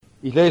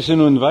Ich lese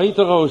nun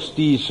weiter aus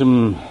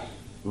diesem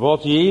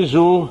Wort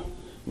Jesu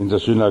in der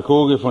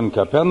Synagoge von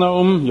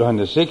Kapernaum,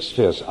 Johannes 6,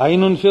 Vers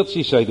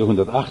 41, Seite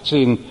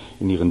 118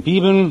 in Ihren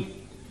Bibeln.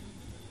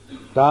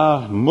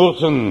 Da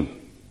murrten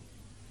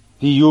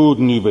die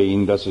Juden über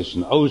ihn. Das ist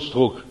ein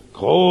Ausdruck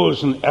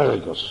großen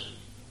Ärgers,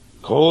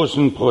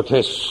 großen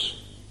Protests.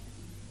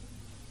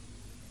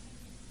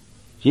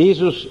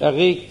 Jesus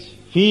erregt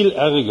viel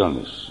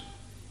Ärgernis,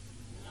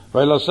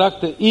 weil er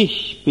sagte,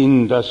 ich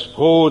bin das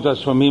Brot,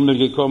 das vom Himmel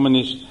gekommen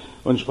ist,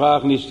 und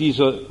sprachen, ist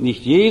dieser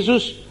nicht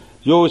Jesus,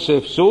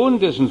 Josefs Sohn,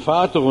 dessen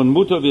Vater und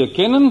Mutter wir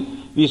kennen?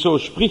 Wieso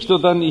spricht er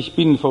dann, ich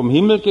bin vom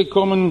Himmel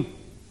gekommen?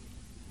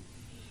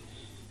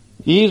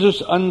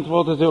 Jesus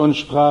antwortete und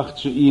sprach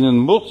zu ihnen,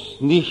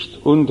 murrt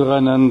nicht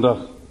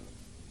untereinander.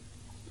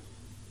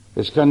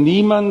 Es kann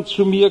niemand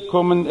zu mir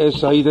kommen,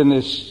 es sei denn,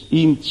 es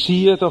ihn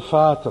ziehe der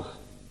Vater.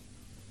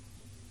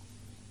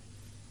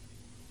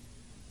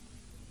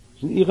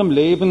 In ihrem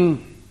Leben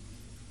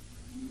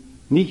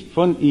nicht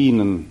von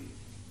ihnen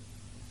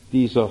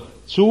dieser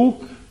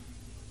Zug,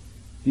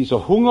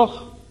 dieser Hunger,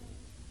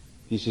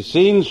 diese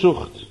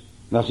Sehnsucht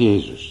nach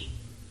Jesus.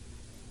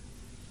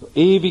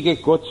 Der ewige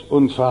Gott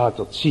und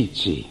Vater zieht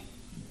sie.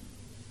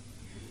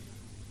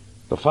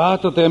 Der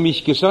Vater, der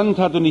mich gesandt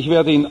hat, und ich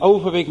werde ihn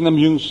auferwecken am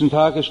jüngsten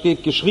Tage,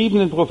 steht geschrieben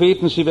in den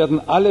Propheten, sie werden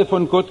alle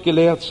von Gott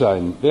gelehrt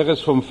sein. Wer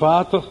es vom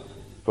Vater,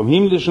 vom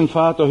himmlischen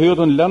Vater hört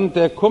und lernt,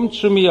 der kommt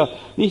zu mir,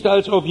 nicht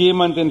als ob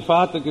jemand den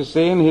Vater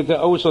gesehen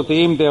hätte, außer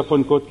dem, der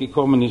von Gott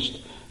gekommen ist,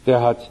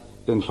 der hat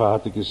den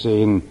Vater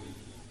gesehen.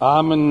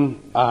 Amen,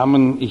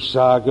 Amen, ich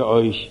sage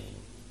euch,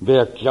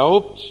 wer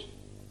glaubt,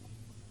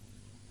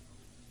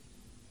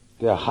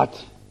 der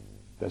hat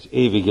das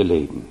ewige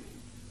Leben.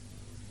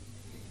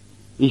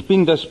 Ich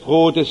bin das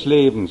Brot des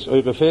Lebens.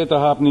 Eure Väter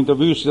haben in der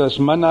Wüste das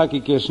Manna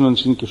gegessen und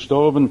sind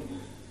gestorben.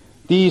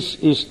 Dies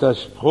ist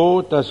das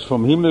Brot, das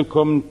vom Himmel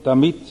kommt,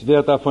 damit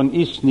wer davon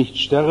isst, nicht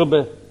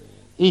sterbe.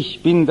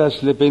 Ich bin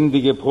das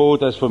lebendige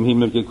Brot, das vom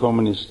Himmel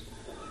gekommen ist.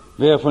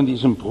 Wer von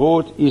diesem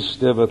Brot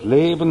isst, der wird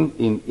leben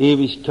in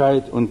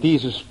Ewigkeit. Und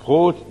dieses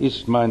Brot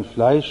ist mein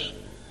Fleisch,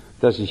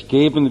 das ich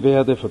geben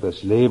werde für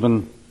das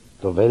Leben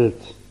der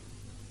Welt.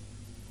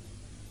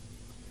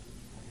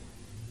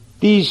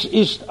 Dies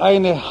ist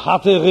eine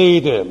harte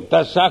Rede.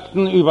 Das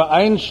sagten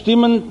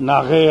übereinstimmend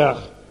nachher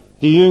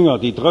die Jünger,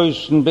 die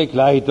treuesten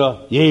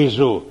Begleiter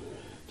Jesu.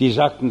 Die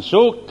sagten,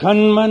 so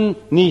kann man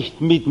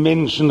nicht mit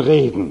Menschen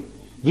reden,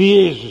 wie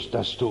Jesus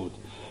das tut.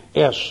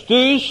 Er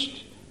stößt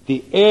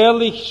die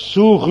ehrlich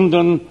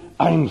Suchenden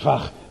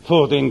einfach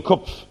vor den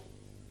Kopf.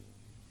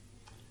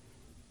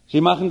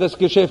 Sie machen das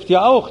Geschäft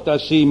ja auch,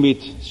 dass sie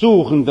mit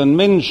suchenden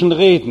Menschen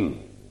reden.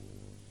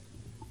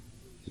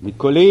 Mit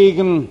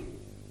Kollegen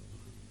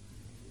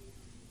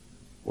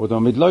oder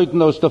mit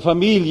Leuten aus der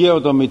Familie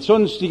oder mit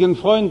sonstigen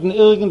Freunden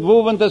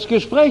irgendwo, wenn das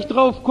Gespräch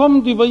drauf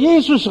kommt, über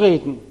Jesus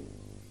reden.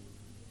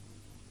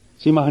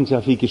 Sie machen es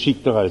ja viel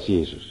geschickter als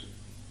Jesus.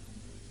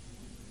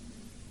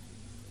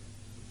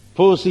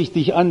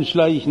 Vorsichtig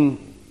anschleichen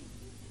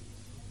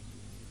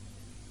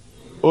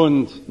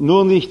und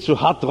nur nicht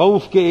zu hart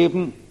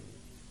draufgeben.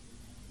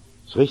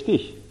 Ist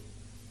richtig.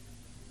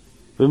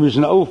 Wir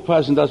müssen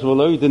aufpassen, dass wir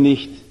Leute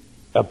nicht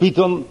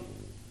erbittern.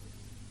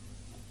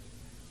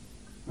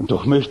 Und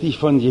doch möchte ich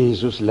von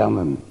Jesus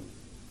lernen.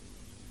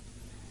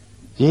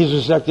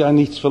 Jesus sagt ja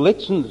nichts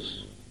Verletzendes.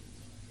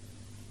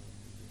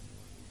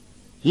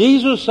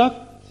 Jesus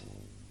sagt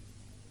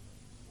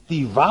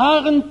die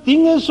wahren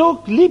Dinge so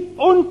klipp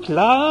und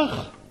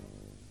klar.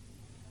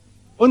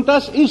 Und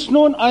das ist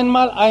nun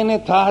einmal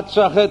eine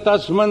Tatsache,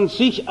 dass man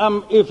sich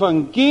am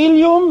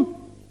Evangelium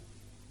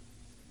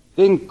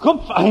den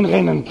Kopf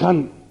einrennen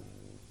kann.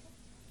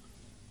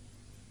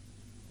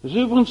 Das ist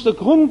übrigens der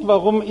Grund,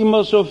 warum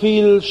immer so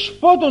viel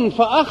Spott und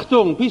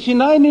Verachtung bis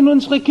hinein in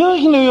unsere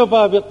Kirchen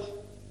hörbar wird.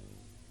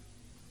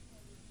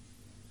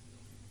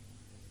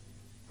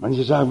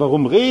 Manche sagen,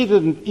 warum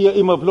redet ihr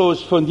immer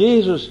bloß von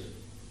Jesus?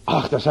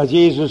 Ach, das hat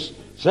Jesus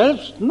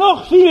selbst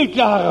noch viel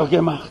klarer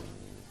gemacht.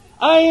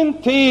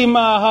 Ein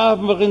Thema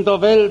haben wir in der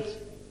Welt.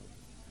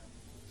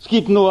 Es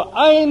gibt nur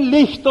ein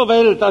Licht der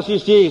Welt, das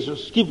ist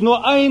Jesus. Es gibt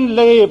nur ein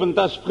Leben,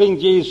 das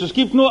bringt Jesus. Es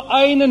gibt nur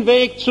einen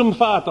Weg zum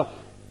Vater.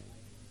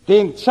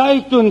 Den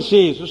zeigt uns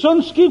Jesus,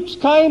 sonst gibt's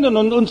keinen.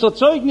 Und unser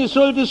Zeugnis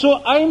sollte so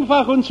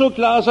einfach und so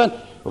klar sein.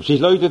 Ob sich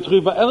Leute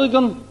drüber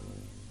ärgern?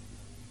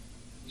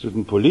 Zu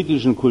den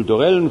politischen,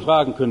 kulturellen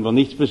Fragen können wir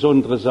nichts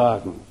Besonderes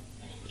sagen.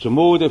 Zu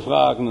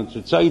Modefragen und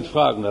zu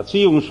Zeitfragen,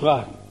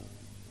 Erziehungsfragen.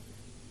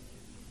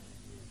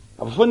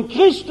 Aber von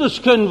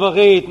Christus können wir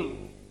reden.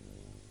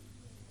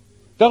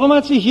 Darum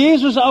hat sich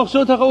Jesus auch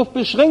so darauf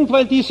beschränkt,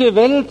 weil diese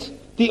Welt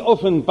die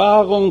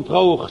Offenbarung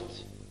braucht.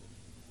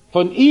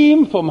 Von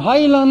ihm, vom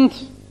Heiland.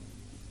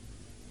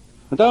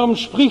 Und darum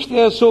spricht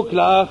er so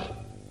klar,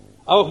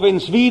 auch wenn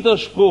es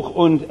Widerspruch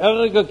und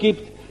Ärger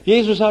gibt.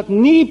 Jesus hat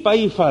nie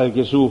Beifall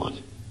gesucht.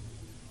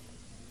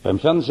 Beim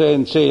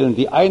Fernsehen zählen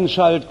die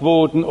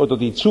Einschaltquoten oder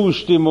die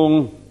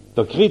Zustimmung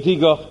der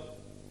Kritiker.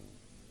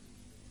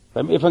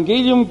 Beim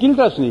Evangelium gilt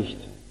das nicht.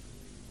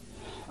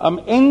 Am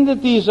Ende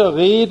dieser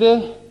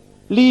Rede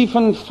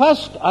liefen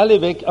fast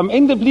alle weg. Am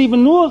Ende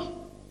blieben nur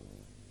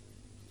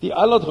die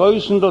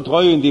Allertreuesten der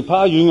Treuen, die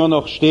paar Jünger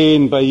noch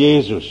stehen bei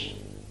Jesus.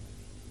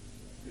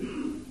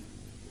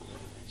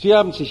 Sie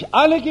haben sich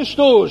alle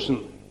gestoßen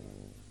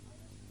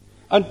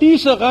an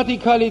dieser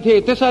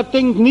Radikalität. Deshalb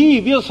denkt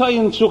nie, wir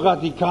seien zu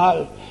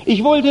radikal.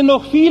 Ich wollte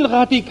noch viel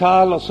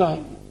radikaler sein.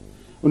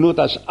 Und nur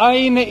das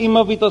eine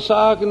immer wieder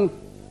sagen: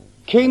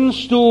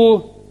 Kennst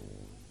du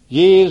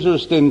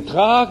Jesus, den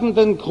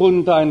tragenden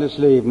Grund deines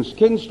Lebens?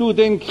 Kennst du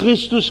den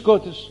Christus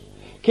Gottes?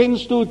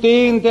 Kennst du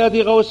den, der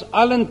dir aus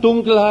allen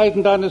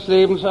Dunkelheiten deines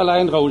Lebens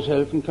allein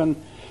raushelfen kann?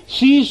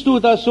 Siehst du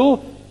das so?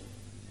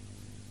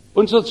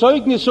 Unser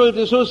Zeugnis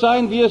sollte so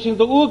sein, wie es in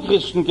der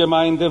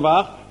Urchristengemeinde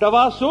war. Da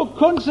war es so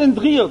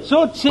konzentriert,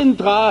 so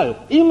zentral,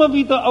 immer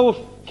wieder auf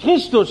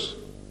Christus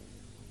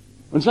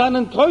und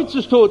seinen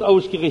Kreuzestod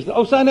ausgerichtet,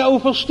 auf seine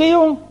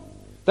Auferstehung.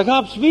 Da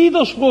gab es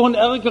Widerspruch und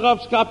Ärger,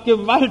 es gab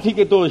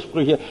gewaltige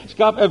Durchbrüche, es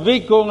gab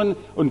Erweckungen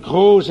und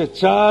große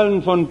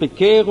Zahlen von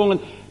Bekehrungen.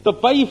 Der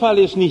Beifall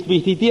ist nicht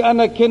wichtig, die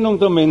Anerkennung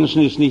der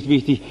Menschen ist nicht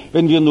wichtig,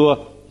 wenn wir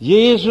nur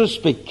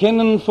Jesus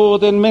bekennen vor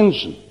den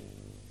Menschen,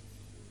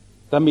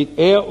 damit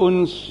er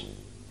uns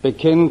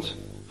bekennt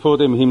vor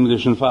dem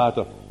himmlischen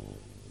Vater.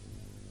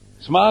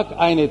 Es mag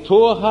eine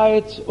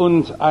Torheit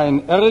und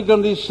ein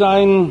Ärgernis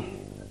sein.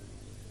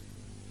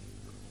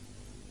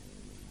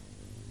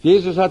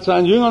 Jesus hat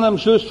seinen Jüngern am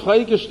Schluss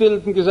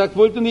freigestellt und gesagt: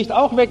 Wollt ihr nicht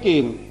auch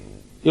weggehen?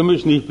 Ihr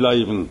müsst nicht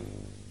bleiben,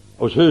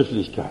 aus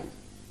Höflichkeit.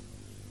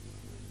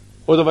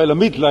 Oder weil ihr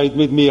Mitleid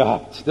mit mir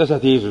habt. Das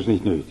hat Jesus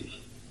nicht nötig.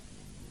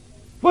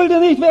 Wollt ihr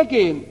nicht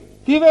weggehen?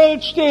 Die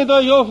Welt steht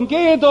euch offen,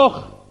 geht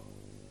doch.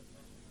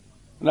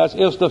 Und als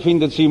erster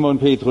findet Simon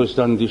Petrus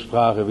dann die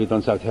Sprache wieder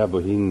und sagt: Herr,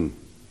 wohin?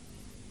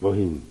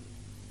 Wohin?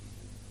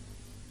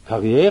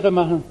 Karriere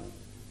machen?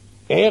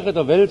 Ehre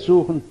der Welt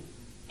suchen?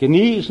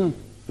 Genießen?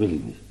 Will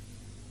ich nicht.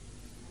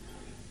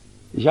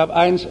 Ich habe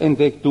eins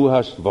entdeckt: Du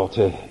hast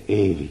Worte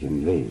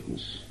ewigen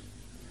Lebens.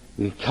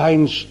 Ich will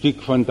kein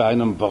Stück von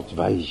deinem Wort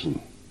weichen.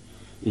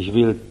 Ich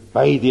will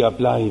bei dir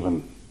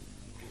bleiben.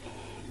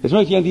 Jetzt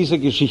möchte ich an dieser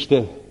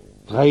Geschichte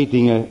 3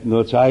 Dinge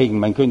nur zeigen.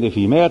 Man könnte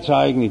viel mehr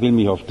zeigen. Ich will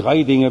mich auf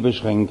 3 Dinge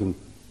beschränken.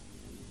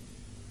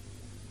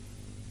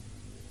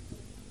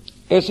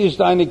 Es ist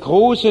eine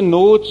große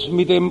Not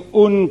mit dem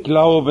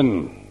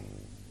Unglauben.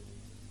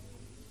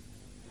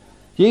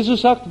 Jesus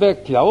sagt, wer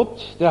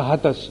glaubt, der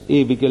hat das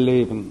ewige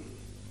Leben.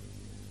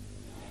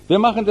 Wir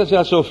machen das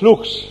ja so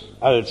flugs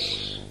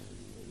als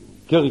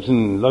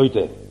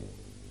Kirchenleute.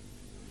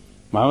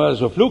 Machen wir das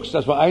so flugs,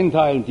 dass wir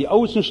einteilen, die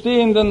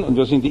Außenstehenden und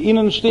wir sind die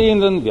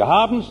Innenstehenden. Wir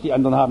haben es, die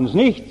anderen haben es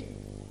nicht.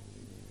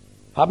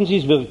 Haben Sie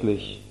es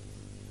wirklich?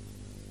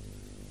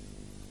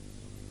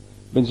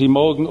 Wenn Sie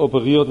morgen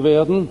operiert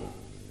werden,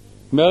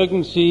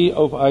 merken Sie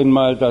auf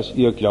einmal, dass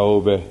Ihr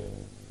Glaube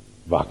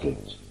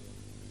wackelt.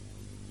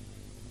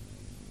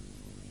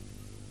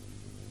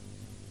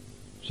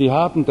 Sie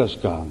haben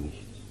das gar nicht.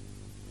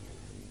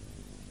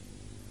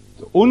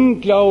 Der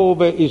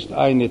Unglaube ist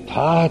eine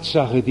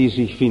Tatsache, die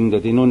sich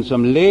findet in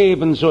unserem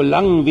Leben,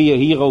 solange wir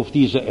hier auf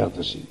dieser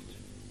Erde sind.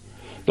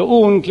 Der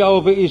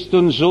Unglaube ist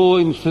uns so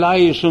in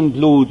Fleisch und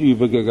Blut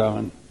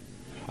übergegangen.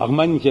 Auch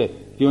manche,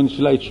 die uns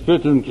vielleicht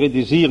spötteln,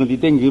 kritisieren, die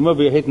denken immer,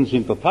 wir hätten es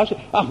in der Tasche.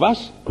 Ach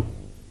was,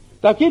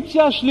 da gibt's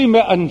ja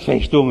schlimme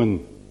Anfechtungen.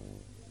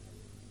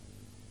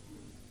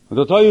 Und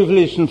der Teufel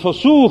ist ein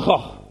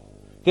Versucher,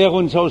 der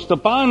uns aus der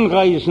Bahn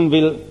reißen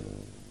will.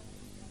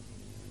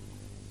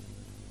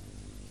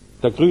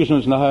 Da grüßen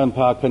uns nachher ein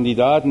paar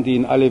Kandidaten, die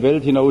in alle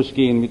Welt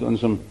hinausgehen mit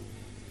unserem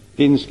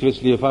Dienst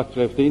Christliche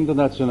Fachkräfte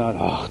international.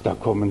 Ach, da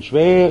kommen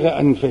schwere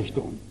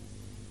Anfechtungen.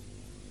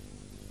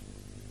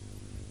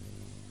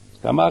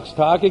 Da mag es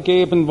Tage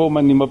geben, wo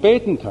man nicht mehr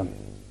beten kann.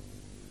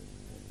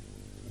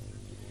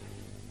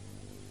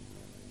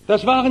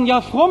 Das waren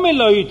ja fromme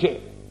Leute,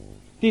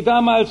 die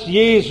damals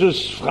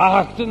Jesus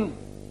fragten.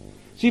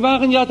 Sie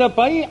waren ja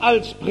dabei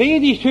als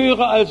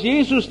Predigthörer, als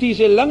Jesus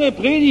diese lange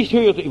Predigt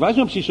hörte. Ich weiß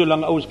nicht, ob sie so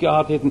lange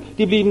ausgeharrt hätten.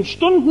 Die blieben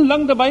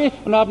stundenlang dabei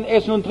und haben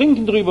Essen und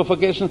Trinken drüber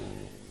vergessen.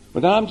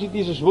 Und dann haben sie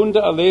dieses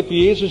Wunder erlebt,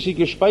 wie Jesus sie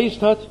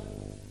gespeist hat.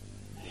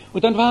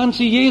 Und dann waren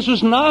sie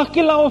Jesus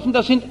nachgelaufen.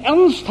 Das sind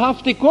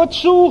ernsthafte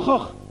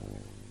Gottsucher.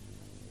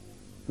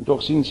 Und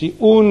doch sind sie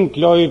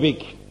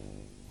ungläubig.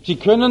 Sie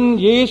können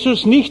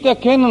Jesus nicht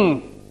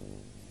erkennen.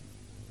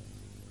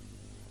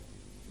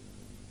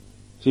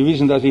 Sie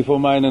wissen, dass ich vor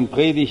meinen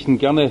Predigten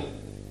gerne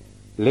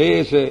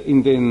lese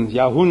in den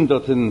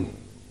Jahrhunderten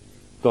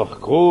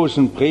doch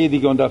großen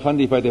Prediger, und da fand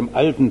ich bei dem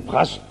alten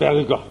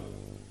Prastberger,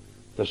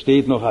 das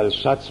steht noch als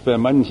Schatz bei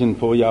manchen,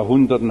 vor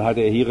Jahrhunderten hat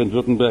er hier in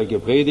Württemberg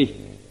gepredigt,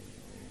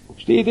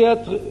 steht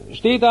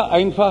da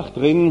einfach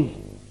drin: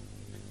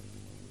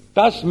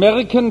 Das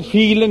merken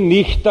viele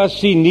nicht, dass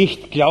sie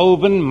nicht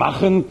Glauben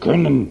machen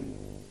können.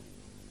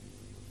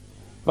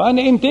 War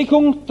eine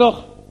Entdeckung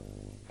der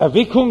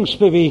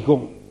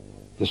Erweckungsbewegung,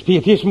 des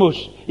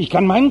Pietismus. Ich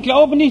kann meinen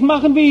Glauben nicht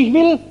machen, wie ich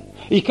will.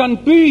 Ich kann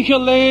Bücher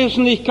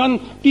lesen, ich kann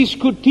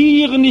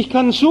diskutieren, ich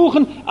kann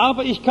suchen,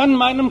 aber ich kann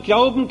meinem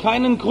Glauben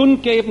keinen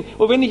Grund geben.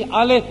 Und wenn ich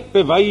alle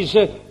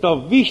Beweise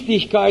der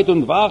Wichtigkeit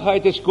und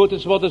Wahrheit des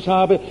Gotteswortes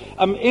habe,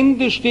 am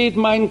Ende steht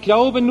mein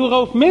Glaube nur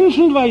auf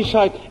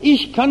Menschenweisheit.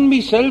 Ich kann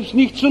mich selbst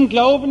nicht zum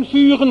Glauben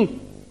führen.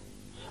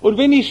 Und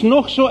wenn ich es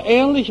noch so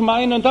ehrlich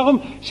meine, und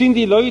darum sind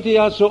die Leute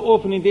ja so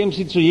offen, indem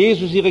sie zu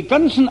Jesus ihre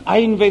ganzen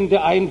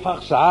Einwände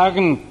einfach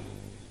sagen.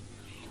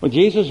 Und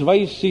Jesus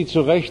weist sie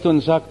zurecht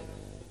und sagt,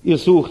 ihr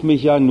sucht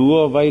mich ja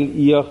nur, weil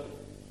ihr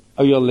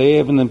euer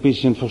Leben ein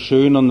bisschen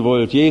verschönern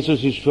wollt.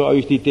 Jesus ist für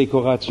euch die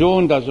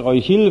Dekoration, dass er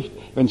euch hilft,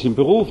 wenn es im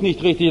Beruf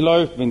nicht richtig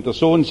läuft, wenn der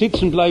Sohn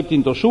sitzen bleibt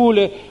in der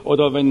Schule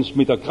oder wenn es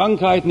mit der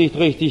Krankheit nicht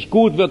richtig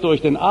gut wird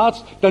durch den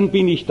Arzt, dann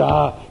bin ich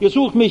da. Ihr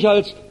sucht mich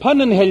als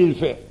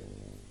Pannenhilfe.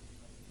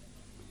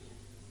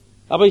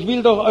 Aber ich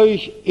will doch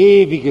euch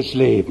ewiges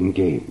Leben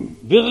geben.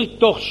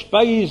 Wirkt doch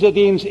Speise,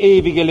 die ins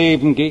ewige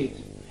Leben geht.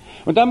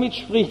 Und damit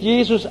spricht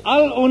Jesus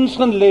all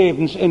unseren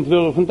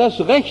Lebensentwürfen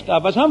das Recht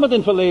ab. Was haben wir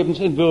denn für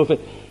Lebensentwürfe?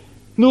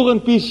 Nur ein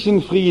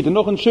bisschen Frieden,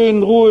 noch einen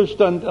schönen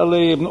Ruhestand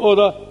erleben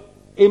oder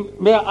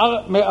mehr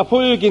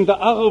Erfolg in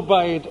der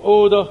Arbeit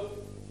oder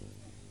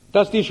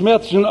dass die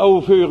Schmerzen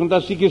aufhören,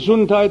 dass die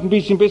Gesundheit ein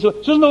bisschen besser.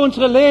 Das sind nur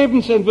unsere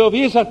Lebensentwürfe.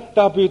 Jesus sagt,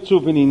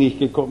 dazu bin ich nicht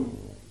gekommen.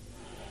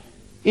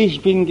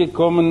 Ich bin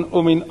gekommen,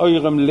 um in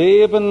eurem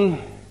Leben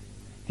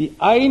die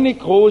eine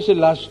große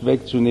Last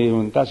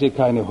wegzunehmen, dass ihr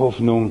keine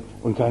Hoffnung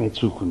und keine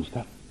Zukunft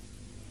habt.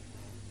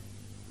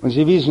 Und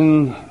Sie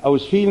wissen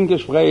aus vielen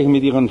Gesprächen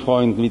mit Ihren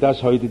Freunden, wie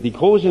das heute die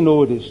große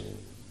Not ist.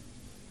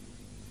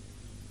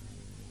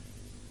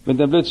 Wenn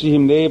dann plötzlich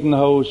im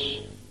Nebenhaus,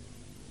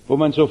 wo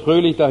man so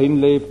fröhlich dahin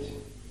lebt,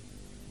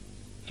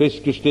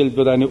 festgestellt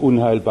wird eine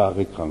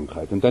unheilbare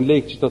Krankheit. Und dann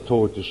legt sich der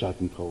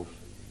Todesschatten drauf.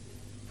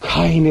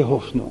 Keine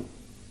Hoffnung.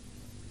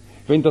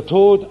 Wenn der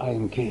Tod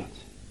einkehrt.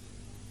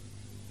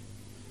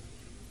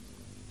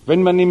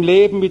 Wenn man im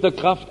Leben mit der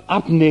Kraft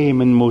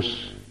abnehmen muss,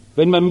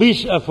 wenn man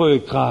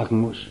Misserfolg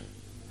tragen muss,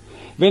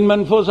 wenn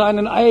man vor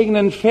seinen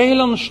eigenen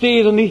Fehlern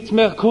steht und nichts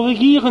mehr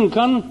korrigieren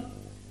kann,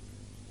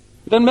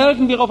 dann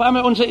merken wir auf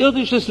einmal unser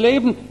irdisches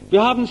Leben.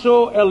 Wir haben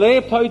so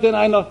erlebt heute in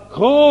einer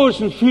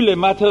großen Fülle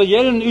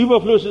materiellen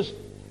Überflusses.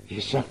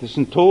 Ich sage, das ist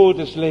ein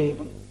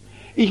Todesleben.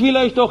 Ich will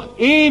euch doch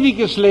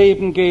ewiges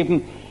Leben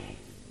geben.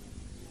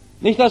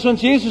 Nicht, dass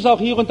uns Jesus auch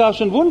hier und da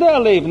schon Wunder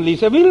erleben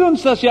ließ. Er will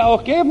uns das ja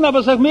auch geben, aber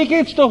er sagt, mir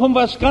geht's doch um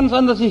was ganz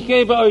anderes. Ich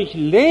gebe euch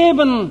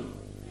Leben.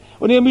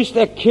 Und ihr müsst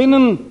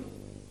erkennen,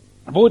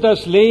 wo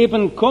das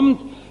Leben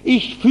kommt.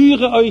 Ich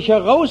führe euch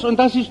heraus. Und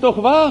das ist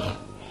doch wahr,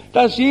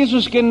 dass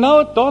Jesus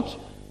genau dort,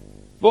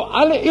 wo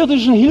alle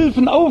irdischen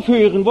Hilfen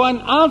aufhören, wo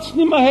ein Arzt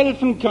nicht mehr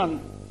helfen kann,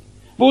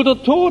 wo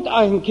der Tod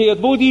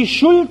einkehrt, wo die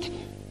Schuld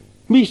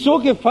mich so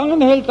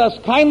gefangen hält,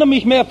 dass keiner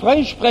mich mehr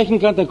freisprechen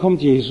kann, dann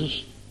kommt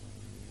Jesus.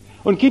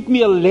 Und gibt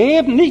mir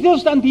Leben, nicht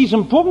erst an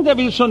diesem Punkt, er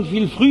will schon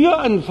viel früher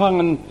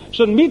anfangen,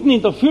 schon mitten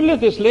in der Fülle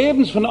des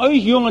Lebens von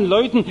euch jungen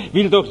Leuten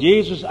will doch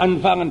Jesus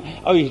anfangen,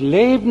 euch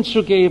Leben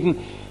zu geben,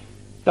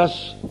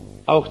 das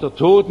auch der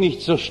Tod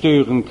nicht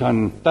zerstören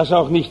kann, das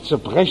auch nicht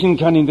zerbrechen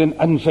kann in den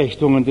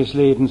Anfechtungen des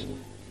Lebens.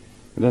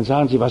 Und dann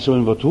sagen sie, was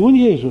sollen wir tun,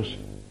 Jesus?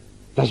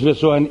 Dass wir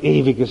so ein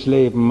ewiges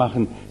Leben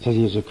machen. Sagt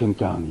Jesus, ihr könnt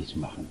gar nichts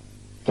machen.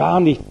 Gar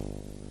nichts.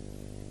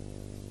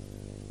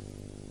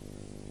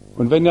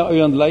 Und wenn ihr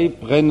euren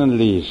Leib brennen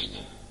ließt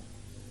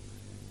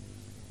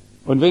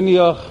und wenn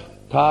ihr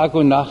Tag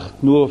und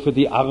Nacht nur für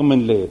die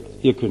Armen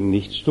lebt, ihr könnt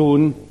nichts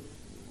tun,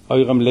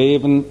 eurem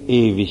Leben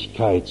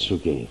Ewigkeit zu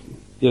geben.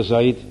 Ihr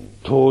seid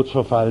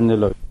todverfallene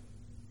Leute.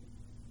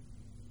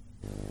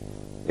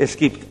 Es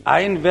gibt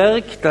ein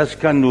Werk, das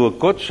kann nur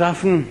Gott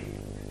schaffen,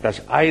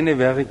 das eine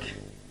Werk,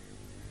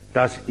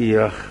 dass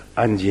ihr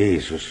an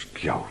Jesus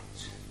glaubt.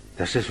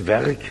 Das ist das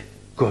Werk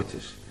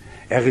Gottes.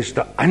 Er ist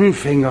der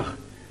Anfänger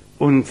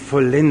und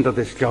Vollender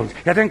des Glaubens.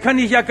 Ja, dann kann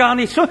ich ja gar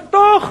nicht so.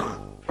 Doch!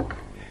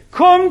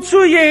 Komm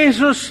zu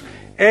Jesus.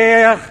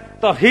 Er,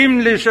 der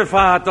himmlische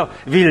Vater,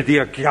 will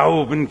dir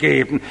Glauben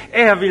geben.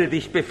 Er will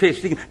dich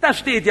befestigen. Das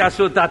steht ja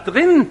so da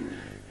drin.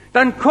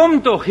 Dann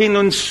komm doch hin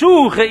und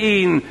suche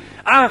ihn.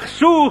 Ach,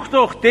 sucht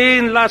doch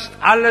den, lasst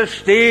alles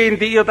stehen,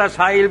 die ihr das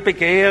Heil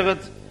begehret.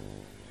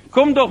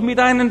 Komm doch mit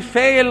deinen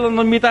Fehlern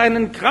und mit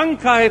deinen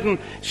Krankheiten.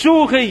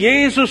 Suche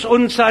Jesus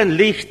und sein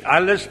Licht.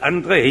 Alles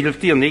andere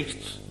hilft dir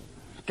nichts.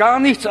 Gar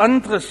nichts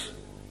anderes.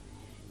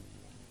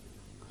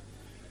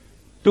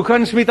 Du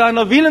kannst mit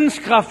deiner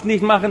Willenskraft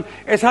nicht machen.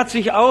 Es hat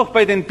sich auch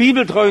bei den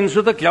Bibeltreuen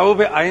so der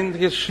Glaube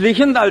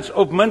eingeschlichen, als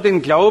ob man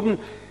den Glauben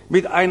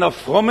mit einer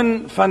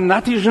frommen,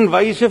 fanatischen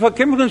Weise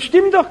verkämpft. Das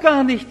stimmt doch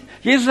gar nicht.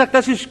 Jesus sagt,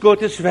 das ist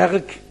Gottes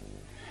Werk.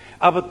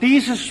 Aber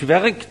dieses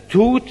Werk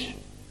tut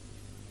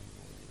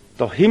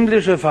der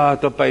himmlische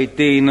Vater bei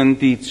denen,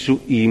 die zu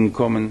ihm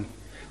kommen.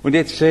 Und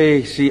jetzt sehe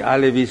ich sie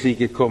alle, wie sie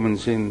gekommen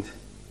sind.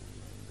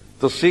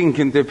 Der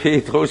sinkende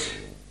Petrus.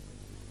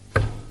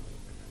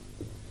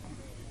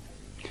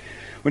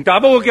 Und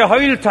da, wo er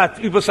geheult hat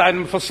über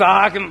seinem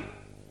Versagen,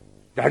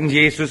 dann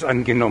Jesus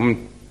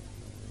angenommen.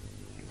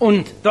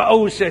 Und der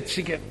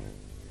Aussätzige.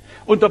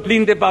 Und der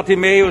blinde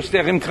Bartimäus,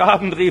 der im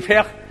Graben rief,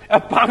 Herr,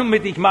 erbarme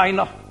dich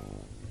meiner.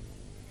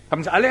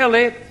 Haben es alle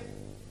erlebt?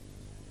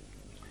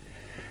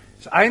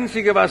 Das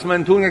Einzige, was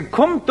man tun kann,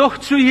 kommt doch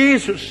zu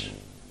Jesus.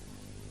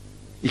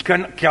 Ich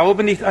kann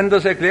Glaube nicht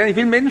anders erklären. Ich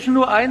will Menschen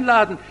nur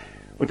einladen.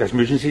 Und das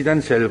müssen sie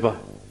dann selber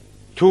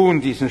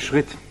tun, diesen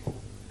Schritt.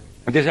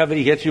 Und deshalb will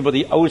ich jetzt über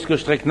die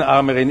ausgestreckten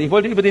Arme reden. Ich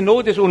wollte über die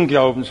Not des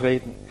Unglaubens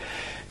reden,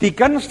 die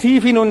ganz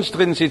tief in uns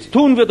drin sitzt.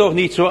 Tun wir doch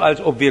nicht so,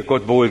 als ob wir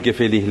Gott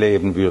wohlgefällig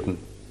leben würden.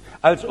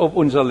 Als ob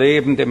unser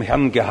Leben dem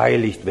Herrn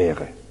geheiligt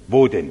wäre.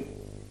 Wo denn?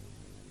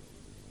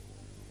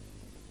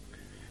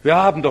 Wir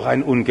haben doch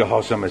ein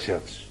ungehorsames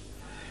Herz.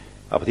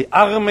 Aber die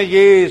Arme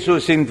Jesu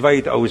sind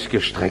weit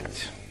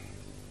ausgestreckt.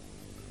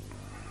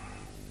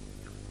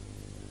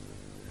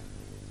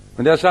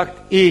 Und er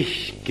sagt,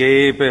 ich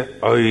gebe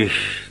euch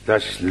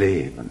das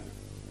Leben.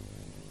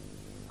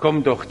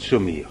 Kommt doch zu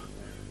mir.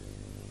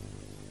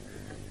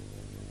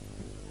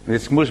 Und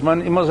jetzt muss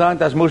man immer sagen,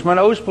 das muss man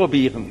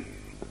ausprobieren.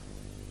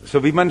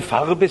 So wie man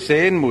Farbe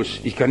sehen muss.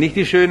 Ich kann nicht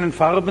die schönen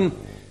Farben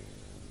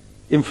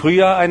im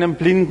Frühjahr einem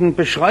Blinden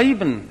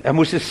beschreiben. Er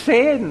muss es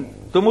sehen.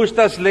 Du musst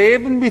das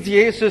Leben mit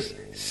Jesus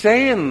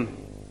sehen.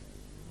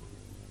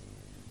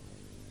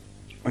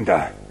 Und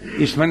da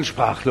ist man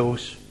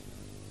sprachlos.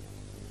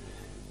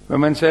 Wenn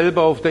man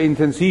selber auf der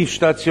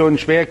Intensivstation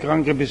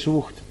Schwerkranke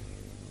besucht.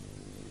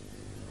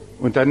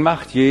 Und dann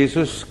macht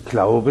Jesus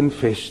Glauben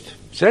fest.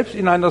 Selbst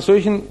in einer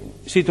solchen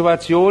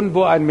Situation,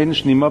 wo ein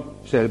Mensch nicht mehr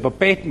selber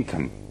beten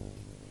kann.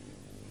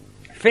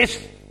 Fest.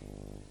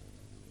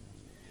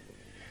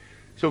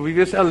 So wie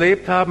wir es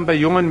erlebt haben bei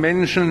jungen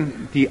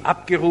Menschen, die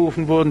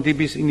abgerufen wurden, die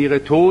bis in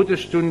ihre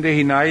Todesstunde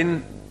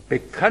hinein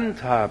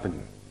bekannt haben,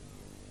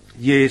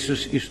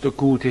 Jesus ist der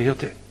gute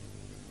Hirte.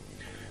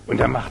 Und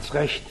er macht's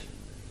recht.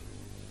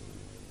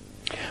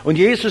 Und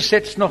Jesus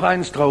setzt noch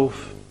eins drauf.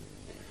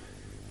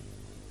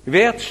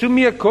 Wer zu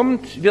mir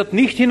kommt, wird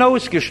nicht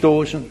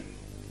hinausgestoßen.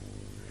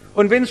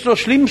 Und wenn es der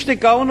schlimmste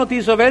Gauner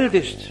dieser Welt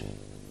ist,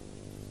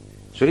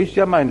 so ist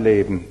ja mein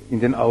Leben in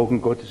den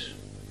Augen Gottes.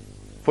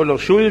 Voller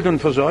Schuld und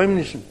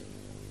Versäumnissen.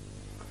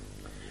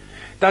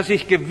 Dass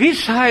ich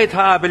Gewissheit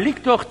habe,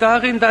 liegt doch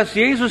darin, dass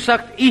Jesus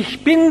sagt,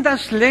 ich bin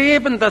das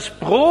Leben, das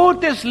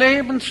Brot des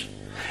Lebens.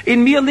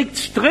 In mir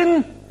liegt's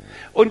drin.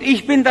 Und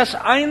ich bin das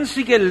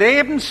einzige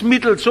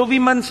Lebensmittel, so wie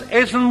man es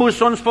essen muss,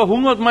 sonst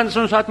verhungert man,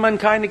 sonst hat man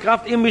keine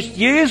Kraft. Ihr müsst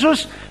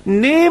Jesus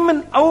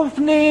nehmen,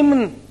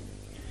 aufnehmen.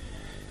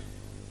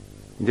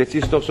 Und jetzt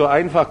ist doch so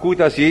einfach gut,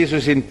 dass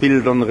Jesus in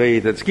Bildern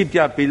redet. Es gibt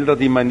ja Bilder,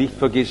 die man nicht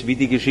vergisst, wie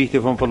die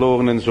Geschichte vom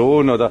verlorenen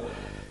Sohn oder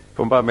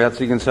vom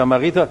barmherzigen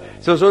Samariter.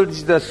 So sollten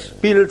Sie das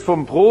Bild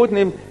vom Brot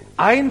nehmen,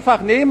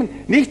 einfach nehmen,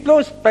 nicht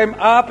bloß beim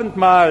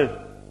Abendmahl,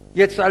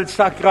 jetzt als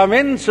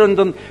Sakrament,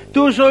 sondern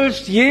du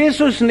sollst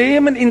Jesus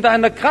nehmen in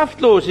deiner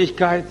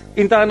Kraftlosigkeit,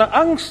 in deiner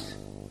Angst.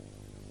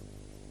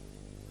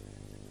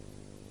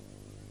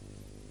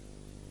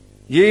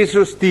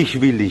 Jesus,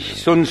 dich will ich,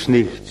 sonst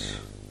nichts.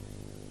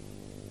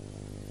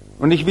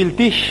 Und ich will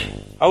dich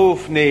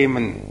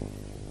aufnehmen.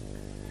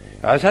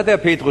 Ja, das hat der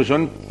Petrus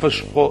schon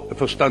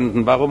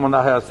verstanden, warum er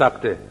nachher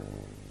sagte,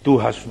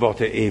 du hast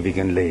Worte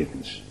ewigen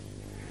Lebens.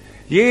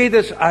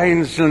 Jedes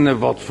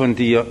einzelne Wort von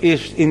dir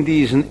ist in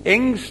diesen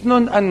Ängsten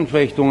und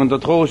Anfechtungen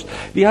der Trost.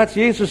 Wie hat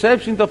Jesus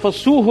selbst in der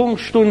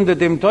Versuchungsstunde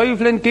dem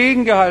Teufel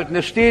entgegengehalten?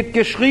 Es steht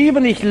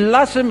geschrieben, ich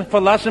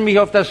verlasse mich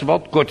auf das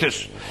Wort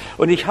Gottes.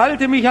 Und ich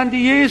halte mich an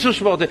die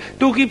Jesusworte.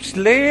 Du gibst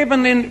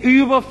Leben in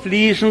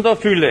überfließender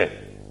Fülle.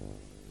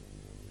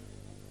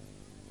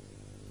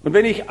 Und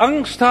wenn ich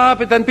Angst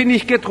habe, dann bin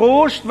ich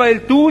getrost, weil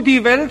du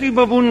die Welt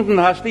überwunden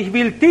hast. Ich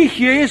will dich,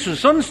 Jesus,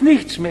 sonst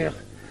nichts mehr.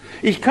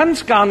 Ich kann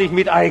es gar nicht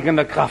mit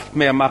eigener Kraft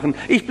mehr machen.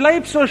 Ich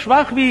bleib so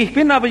schwach, wie ich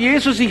bin, aber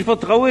Jesus, ich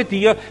vertraue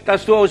dir,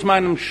 dass du aus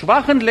meinem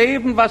schwachen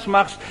Leben was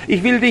machst.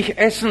 Ich will dich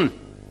essen.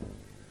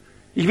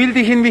 Ich will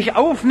dich in mich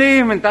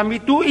aufnehmen,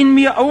 damit du in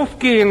mir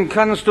aufgehen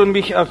kannst und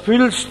mich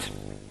erfüllst.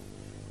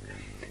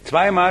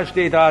 Zweimal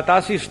steht da,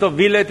 das ist der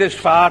Wille des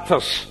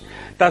Vaters,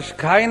 dass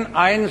kein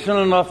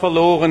Einzelner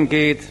verloren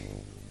geht.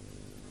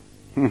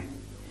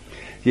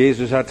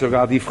 Jesus hat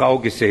sogar die Frau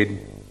gesehen.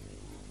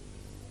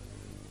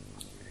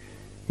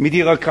 Mit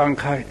ihrer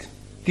Krankheit,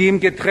 die im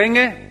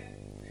Gedränge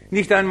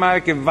nicht einmal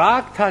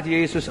gewagt hat,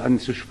 Jesus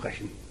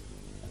anzusprechen.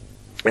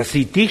 Er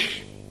sieht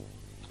dich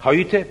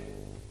heute,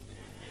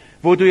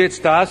 wo du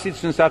jetzt da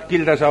sitzt und sagst,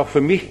 gilt das auch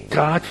für mich,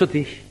 gerade für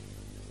dich.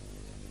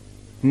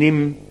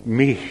 Nimm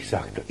mich,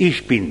 sagt er,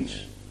 ich bin's.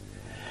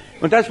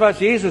 Und das,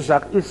 was Jesus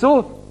sagt, ist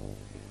so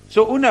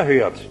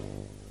unerhört.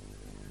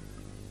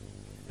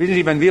 Wissen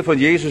Sie, wenn wir von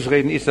Jesus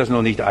reden, ist das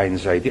noch nicht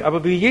einseitig.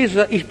 Aber wie Jesus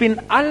sagt, ich bin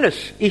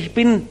alles, ich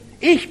bin.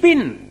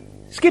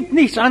 Es gibt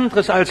nichts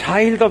anderes als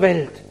Heil der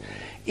Welt.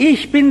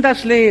 Ich bin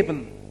das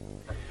Leben.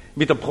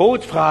 Mit der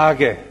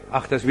Brotfrage,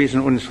 das wissen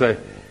unsere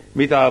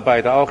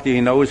Mitarbeiter auch, die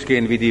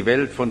hinausgehen, wie die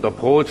Welt von der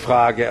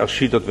Brotfrage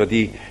erschüttert wird,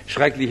 die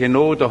schreckliche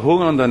Not der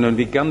Hungernden und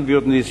wie gern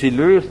würden wir sie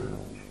lösen.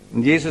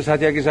 Und Jesus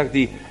hat ja gesagt,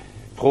 die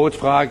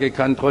Brotfrage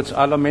kann trotz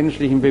aller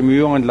menschlichen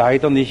Bemühungen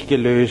leider nicht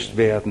gelöst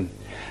werden.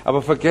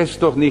 Aber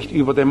vergesst doch nicht,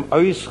 über dem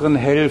äußeren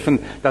helfen,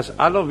 das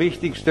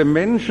Allerwichtigste,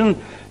 Menschen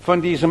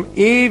von diesem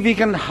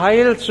ewigen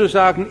Heil zu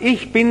sagen,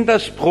 ich bin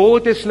das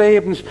Brot des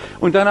Lebens.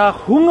 Und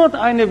danach hungert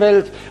eine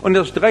Welt, und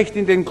erst recht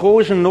in den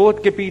großen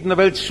Notgebieten der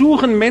Welt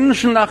suchen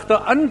Menschen nach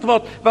der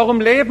Antwort,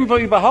 warum leben wir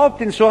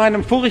überhaupt in so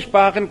einem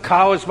furchtbaren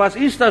Chaos? Was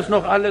ist das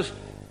noch alles?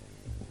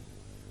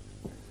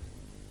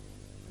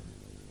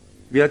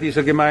 Wie hat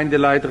dieser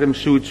Gemeindeleiter im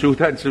Sud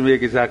dann zu mir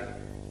gesagt,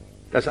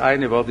 das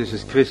eine Wort ist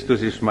es,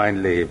 Christus ist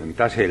mein Leben,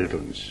 das hält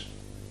uns.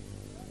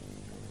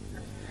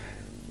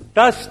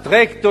 Das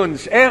trägt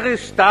uns, er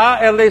ist da,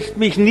 er lässt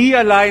mich nie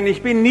allein,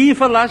 ich bin nie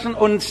verlassen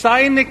und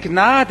seine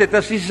Gnade,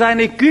 das ist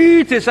seine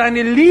Güte,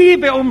 seine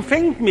Liebe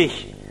umfängt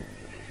mich.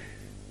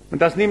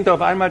 Und das nimmt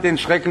auf einmal den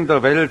Schrecken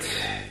der Welt,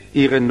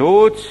 ihre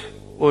Not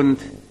und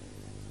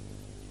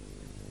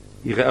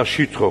ihre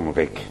Erschütterung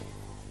weg.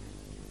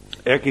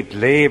 Er gibt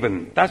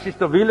Leben. Das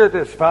ist der Wille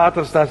des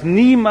Vaters, dass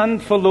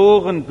niemand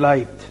verloren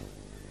bleibt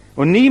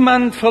und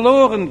niemand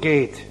verloren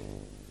geht.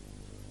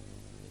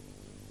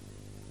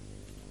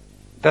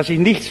 Dass ich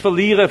nichts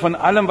verliere von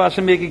allem, was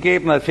er mir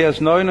gegeben hat.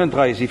 Vers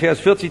 39, Vers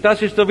 40.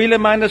 Das ist der Wille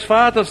meines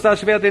Vaters,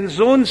 dass wer den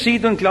Sohn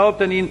sieht und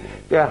glaubt an ihn,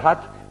 der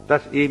hat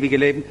das ewige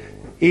Leben.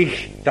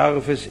 Ich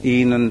darf es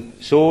Ihnen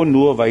so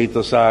nur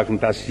weiter sagen,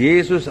 dass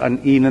Jesus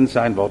an Ihnen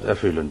sein Wort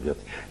erfüllen wird.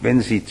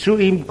 Wenn Sie zu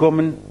ihm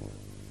kommen,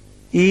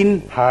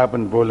 ihn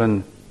haben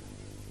wollen.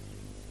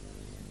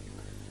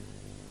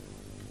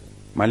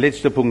 Mein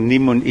letzter Punkt,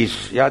 nimm und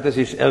iss. Ja, das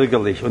ist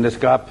ärgerlich und es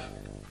gab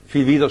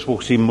viel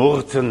Widerspruch. Sie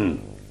murrten.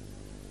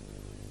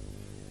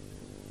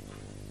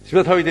 Es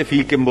wird heute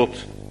viel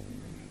gemurrt.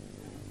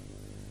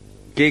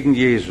 Gegen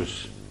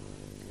Jesus.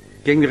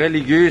 Gegen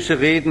religiöse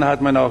Reden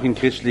hat man auch in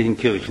christlichen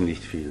Kirchen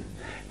nicht viel.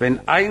 Wenn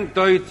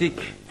eindeutig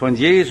von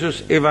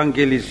Jesus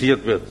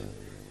evangelisiert wird,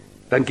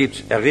 dann gibt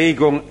es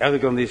Erregung,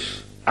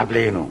 Ärgernis,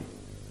 Ablehnung.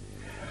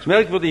 Es ist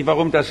merkwürdig,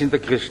 warum das in der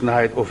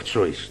Christenheit oft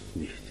so ist.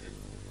 Nicht.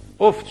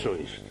 Oft so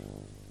ist.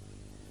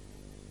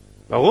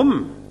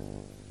 Warum?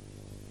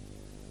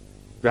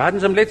 Wir hatten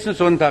es am letzten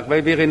Sonntag,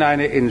 weil wir in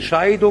eine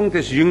Entscheidung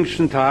des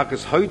jüngsten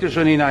Tages heute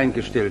schon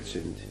hineingestellt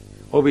sind,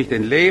 ob ich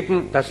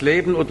das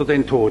Leben oder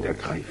den Tod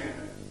ergreife.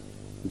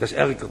 Und das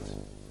ärgert.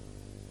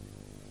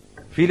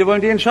 Viele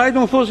wollen die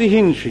Entscheidung vor sich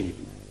hinschieben.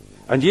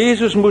 An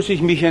Jesus muss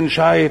ich mich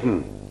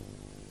entscheiden.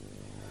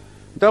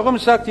 Darum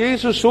sagt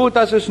Jesus so,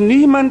 dass es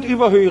niemand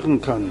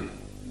überhören kann.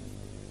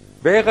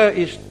 Wer er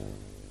ist,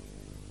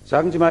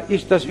 sagen Sie mal,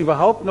 ist das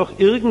überhaupt noch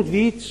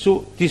irgendwie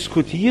zu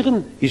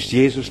diskutieren? Ist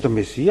Jesus der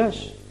Messias?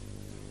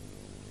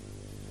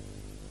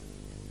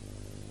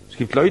 Es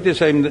gibt Leute, es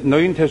ist im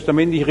Neuen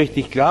Testament nicht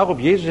richtig klar, ob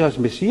Jesus als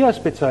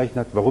Messias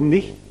bezeichnet. Warum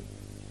nicht?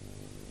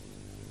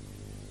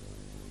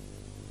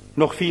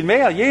 Noch viel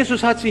mehr.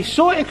 Jesus hat sich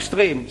so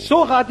extrem,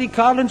 so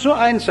radikal und so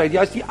einseitig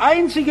als die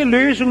einzige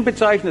Lösung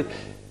bezeichnet.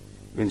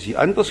 Wenn Sie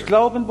anders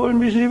glauben wollen,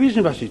 müssen Sie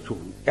wissen, was Sie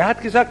tun. Er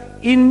hat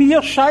gesagt, in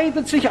mir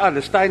scheidet sich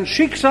alles. Dein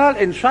Schicksal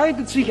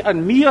entscheidet sich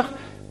an mir,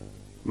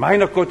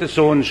 meiner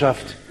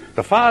Gottessohnschaft.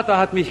 Der Vater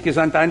hat mich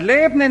gesandt. Dein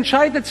Leben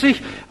entscheidet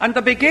sich an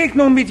der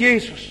Begegnung mit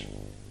Jesus.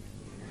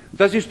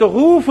 Das ist der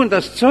Ruf und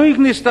das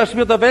Zeugnis, das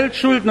wir der Welt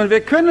schulden. Und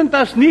wir können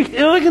das nicht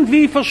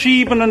irgendwie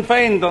verschieben und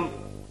verändern.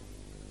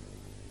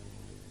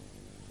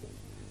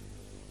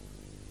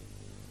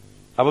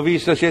 Aber wie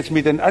ist das jetzt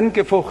mit den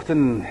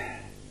Angefochtenen?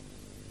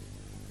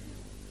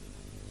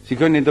 Sie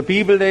können in der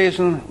Bibel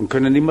lesen und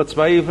können immer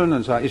zweifeln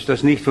und sagen, ist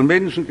das nicht von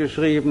Menschen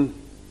geschrieben?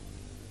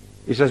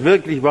 Ist das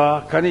wirklich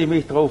wahr? Kann ich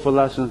mich darauf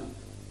verlassen?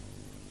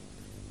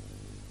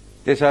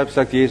 Deshalb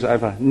sagt Jesus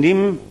einfach,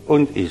 nimm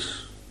und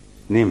iss.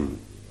 Nimm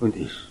und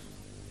iss.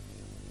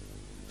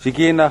 Sie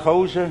gehen nach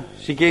Hause,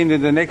 Sie gehen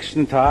in den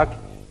nächsten Tag,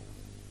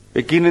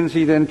 beginnen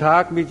Sie den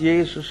Tag mit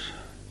Jesus,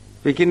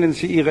 beginnen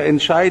Sie Ihre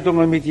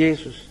Entscheidungen mit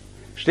Jesus,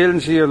 stellen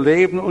Sie Ihr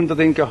Leben unter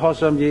den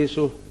Gehorsam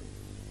Jesu.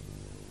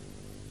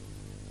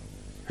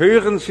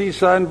 Hören Sie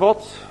sein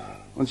Wort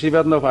und Sie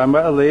werden auf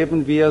einmal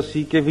erleben, wie er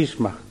Sie gewiss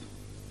macht.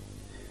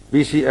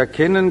 Wie Sie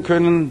erkennen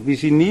können, wie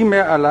Sie nie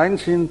mehr allein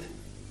sind.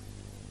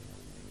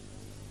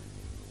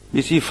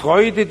 Wie Sie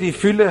Freude, die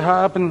Fülle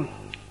haben.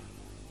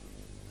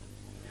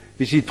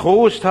 Wie Sie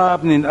Trost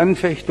haben in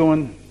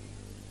Anfechtungen.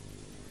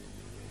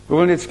 Wir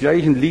wollen jetzt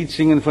gleich ein Lied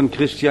singen von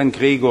Christian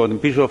Gregor, dem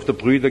Bischof der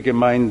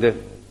Brüdergemeinde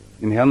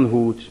in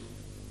Herrnhut.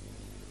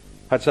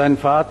 Hat seinen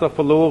Vater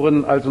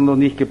verloren, als er noch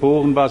nicht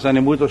geboren war.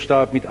 Seine Mutter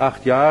starb mit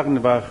 8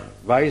 Jahren, war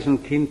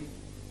Waisenkind.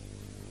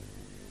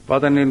 War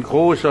dann ein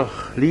großer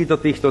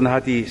Liederdichter und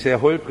hat die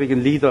sehr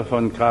holprigen Lieder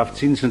von Graf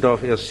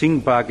Zinzendorf erst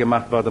singbar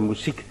gemacht, war der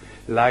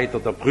Musikleiter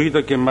der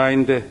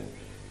Brüdergemeinde.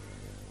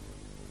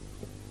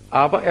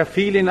 Aber er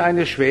fiel in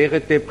eine schwere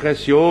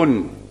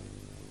Depression.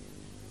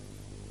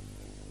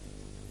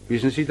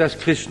 Wissen Sie, dass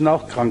Christen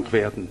auch krank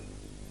werden?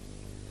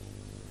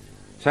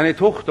 Seine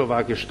Tochter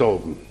war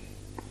gestorben.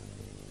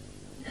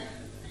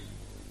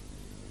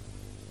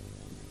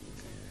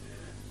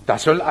 Da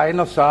soll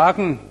einer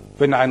sagen,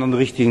 wenn einer einen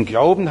richtigen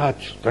Glauben hat,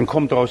 dann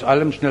kommt er aus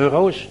allem schnell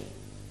raus.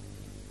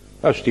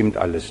 Das stimmt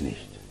alles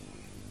nicht.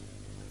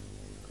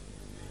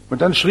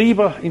 Und dann schrieb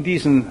er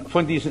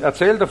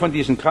erzählte er von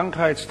diesen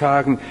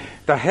Krankheitstagen,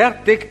 der Herr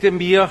deckte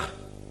mir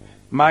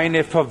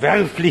meine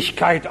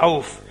Verwerflichkeit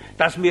auf,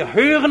 dass mir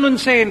Hören und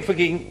Sehen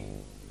verging.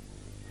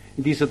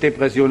 In dieser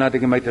Depression hat er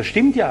gemeint, das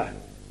stimmt ja.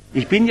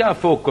 Ich bin ja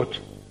vor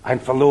Gott ein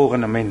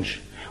verlorener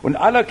Mensch. Und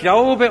aller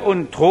Glaube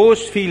und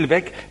Trost fiel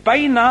weg.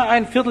 Beinahe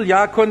ein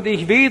Vierteljahr konnte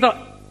ich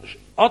weder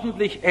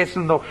ordentlich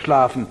essen noch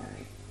schlafen.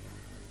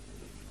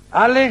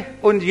 Alle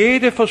und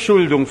jede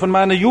Verschuldung von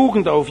meiner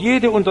Jugend auf,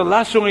 jede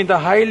Unterlassung in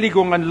der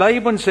Heiligung an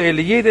Leib und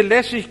Seele, jede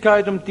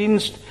Lässigkeit im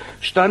Dienst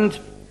stand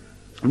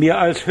mir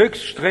als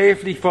höchst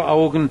sträflich vor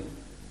Augen.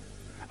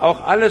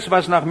 Auch alles,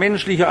 was nach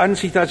menschlicher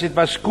Ansicht als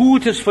etwas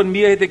Gutes von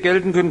mir hätte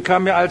gelten können,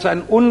 kam mir als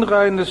ein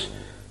unreines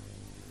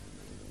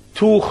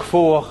Tuch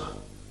vor.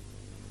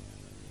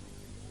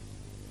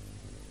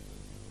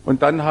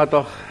 Und dann hat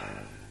er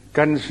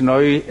ganz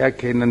neu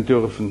erkennen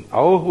dürfen,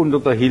 auch unter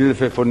der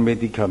Hilfe von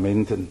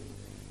Medikamenten.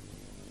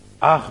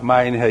 Ach,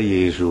 mein Herr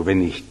Jesu,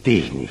 wenn ich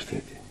dich nicht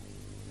hätte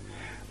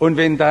und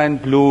wenn dein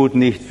Blut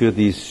nicht für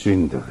die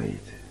Sünder rede.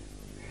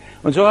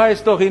 Und so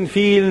heißt doch in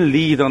vielen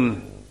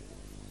Liedern,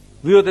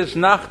 würde es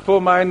Nacht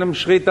vor meinem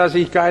Schritt, dass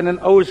ich keinen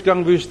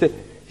Ausgang wüsste.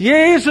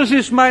 Jesus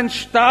ist mein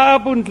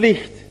Stab und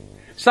Licht,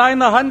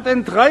 seiner Hand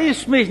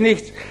entreißt mich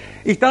nichts.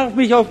 Ich darf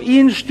mich auf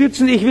ihn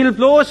stützen, ich will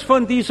bloß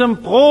von diesem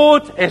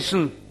Brot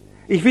essen.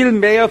 Ich will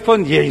mehr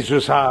von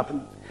Jesus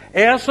haben.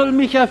 Er soll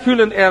mich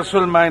erfüllen, er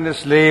soll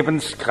meines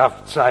Lebens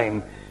Kraft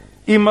sein,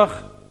 immer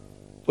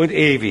und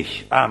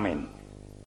ewig. Amen.